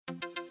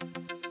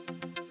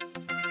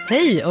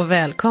Hej och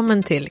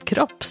välkommen till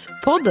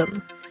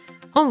Kroppspodden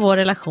om vår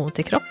relation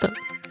till kroppen.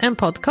 En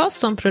podcast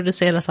som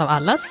produceras av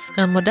Allas,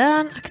 en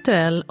modern,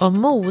 aktuell och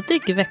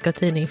modig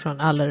veckotidning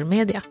från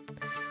Allermedia.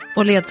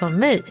 Och leds av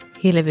mig,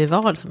 Hillevi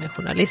Wahl, som är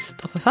journalist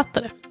och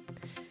författare.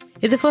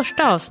 I det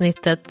första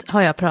avsnittet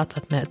har jag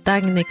pratat med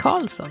Dagny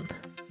Karlsson,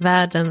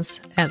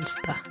 världens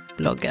äldsta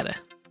bloggare.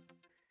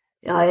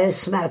 Jag är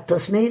smärt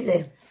och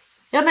smidig.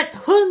 Ja, men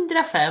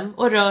 105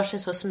 och rör sig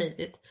så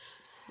smidigt.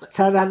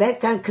 Förra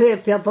veckan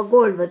kröp jag på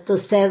golvet och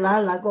ställde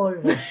alla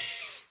golven.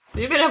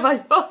 Det är väl vad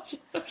jag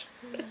gör.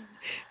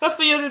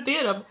 Varför gör du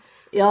det då?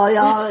 Ja,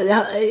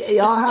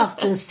 jag har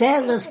haft en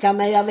städerska,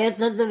 men jag vet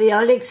inte, vi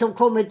har liksom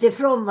kommit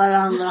ifrån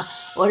varandra.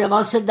 Och det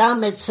var så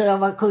dammigt så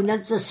jag kunde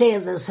inte se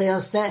det, så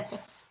jag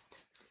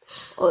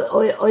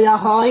och jag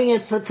har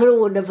inget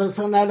förtroende för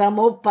sådana där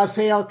moppar,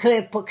 så jag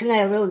kröp på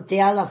knä runt i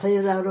alla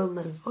 4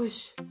 rummen. Oj.